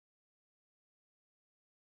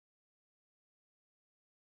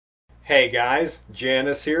Hey guys,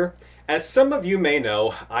 Janus here. As some of you may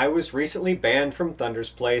know, I was recently banned from Thunder's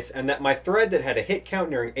Place and that my thread that had a hit count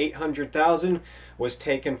nearing 800,000 was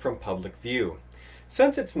taken from public view.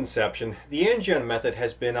 Since its inception, the NGen method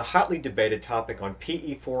has been a hotly debated topic on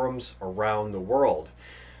PE forums around the world.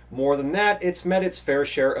 More than that, it's met its fair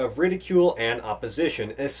share of ridicule and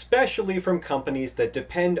opposition, especially from companies that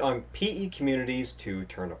depend on PE communities to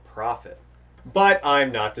turn a profit. But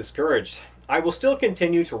I'm not discouraged. I will still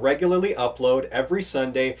continue to regularly upload every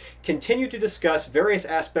Sunday, continue to discuss various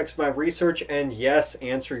aspects of my research, and yes,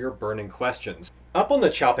 answer your burning questions. Up on the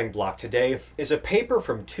chopping block today is a paper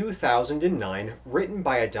from 2009 written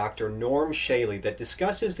by a Dr. Norm Shaley that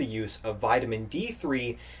discusses the use of vitamin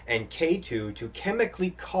D3 and K2 to chemically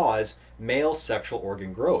cause male sexual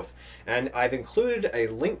organ growth. And I've included a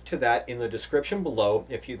link to that in the description below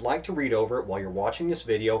if you'd like to read over it while you're watching this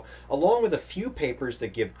video, along with a few papers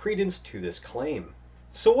that give credence to this claim.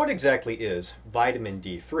 So what exactly is vitamin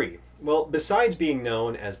D3? Well, besides being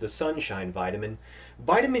known as the sunshine vitamin,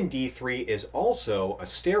 vitamin D3 is also a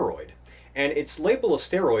steroid. And it's labeled a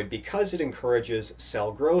steroid because it encourages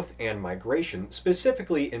cell growth and migration,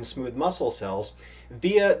 specifically in smooth muscle cells,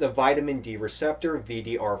 via the vitamin D receptor,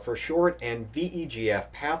 VDR for short, and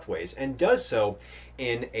VEGF pathways, and does so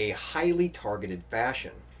in a highly targeted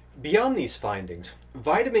fashion. Beyond these findings,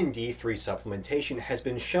 vitamin D3 supplementation has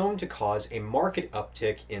been shown to cause a marked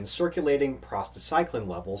uptick in circulating prostacyclin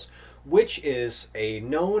levels, which is a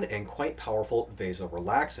known and quite powerful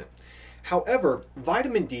vasorelaxant. However,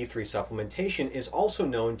 vitamin D3 supplementation is also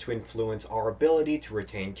known to influence our ability to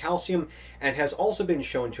retain calcium and has also been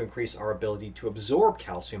shown to increase our ability to absorb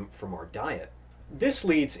calcium from our diet. This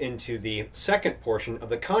leads into the second portion of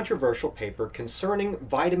the controversial paper concerning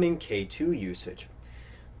vitamin K2 usage.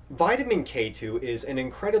 Vitamin K2 is an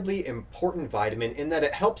incredibly important vitamin in that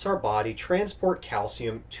it helps our body transport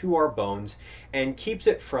calcium to our bones and keeps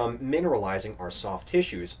it from mineralizing our soft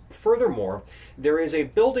tissues. Furthermore, there is a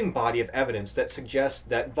building body of evidence that suggests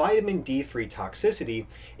that vitamin D3 toxicity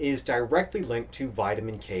is directly linked to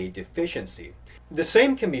vitamin K deficiency. The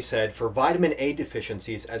same can be said for vitamin A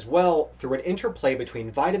deficiencies as well through an interplay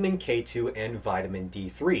between vitamin K2 and vitamin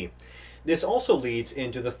D3. This also leads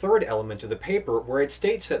into the third element of the paper, where it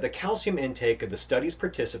states that the calcium intake of the study's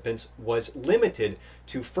participants was limited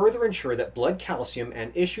to further ensure that blood calcium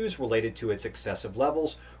and issues related to its excessive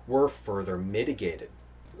levels were further mitigated.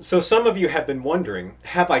 So some of you have been wondering,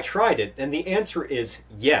 have I tried it? And the answer is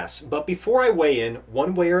yes. But before I weigh in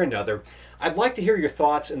one way or another, I'd like to hear your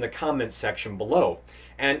thoughts in the comments section below.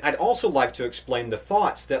 And I'd also like to explain the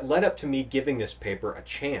thoughts that led up to me giving this paper a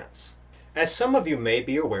chance. As some of you may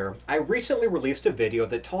be aware, I recently released a video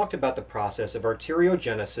that talked about the process of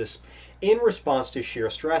arteriogenesis in response to shear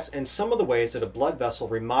stress and some of the ways that a blood vessel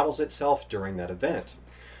remodels itself during that event.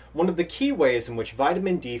 One of the key ways in which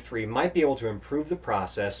vitamin D3 might be able to improve the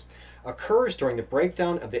process occurs during the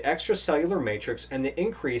breakdown of the extracellular matrix and the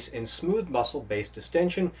increase in smooth muscle-based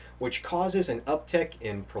distension, which causes an uptick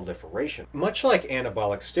in proliferation. Much like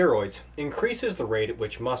anabolic steroids increases the rate at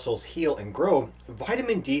which muscles heal and grow,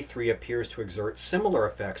 vitamin D3 appears to exert similar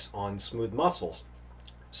effects on smooth muscles.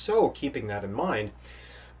 So, keeping that in mind,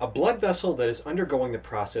 a blood vessel that is undergoing the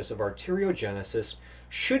process of arteriogenesis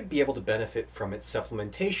should be able to benefit from its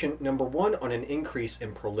supplementation, number one, on an increase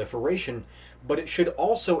in proliferation, but it should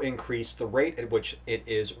also increase the rate at which it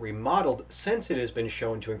is remodeled, since it has been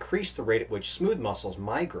shown to increase the rate at which smooth muscles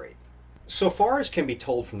migrate. So far as can be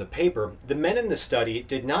told from the paper, the men in the study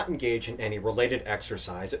did not engage in any related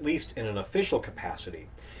exercise, at least in an official capacity.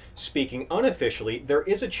 Speaking unofficially, there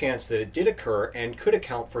is a chance that it did occur and could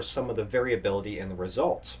account for some of the variability in the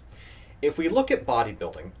results. If we look at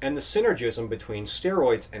bodybuilding and the synergism between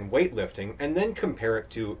steroids and weightlifting and then compare it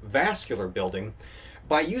to vascular building,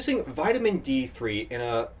 by using vitamin D3 in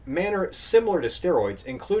a manner similar to steroids,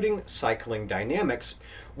 including cycling dynamics,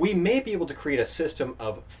 we may be able to create a system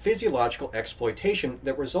of physiological exploitation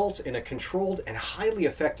that results in a controlled and highly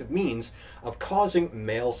effective means of causing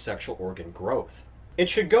male sexual organ growth. It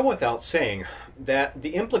should go without saying that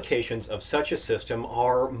the implications of such a system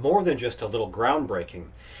are more than just a little groundbreaking.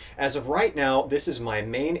 As of right now, this is my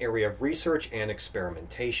main area of research and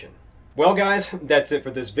experimentation. Well guys, that's it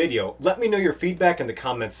for this video. Let me know your feedback in the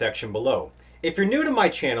comments section below. If you're new to my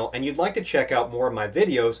channel and you'd like to check out more of my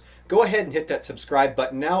videos, go ahead and hit that subscribe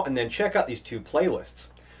button now and then check out these two playlists.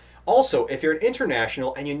 Also, if you're an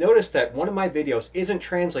international and you notice that one of my videos isn't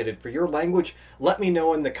translated for your language, let me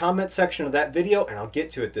know in the comment section of that video and I'll get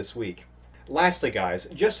to it this week. Lastly guys,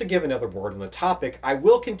 just to give another word on the topic, I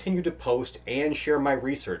will continue to post and share my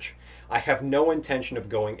research. I have no intention of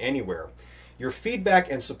going anywhere. Your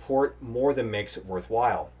feedback and support more than makes it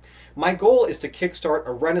worthwhile. My goal is to kickstart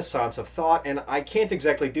a renaissance of thought, and I can't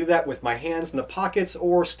exactly do that with my hands in the pockets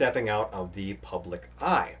or stepping out of the public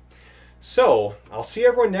eye. So, I'll see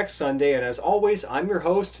everyone next Sunday, and as always, I'm your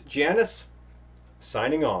host, Janus,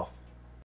 signing off.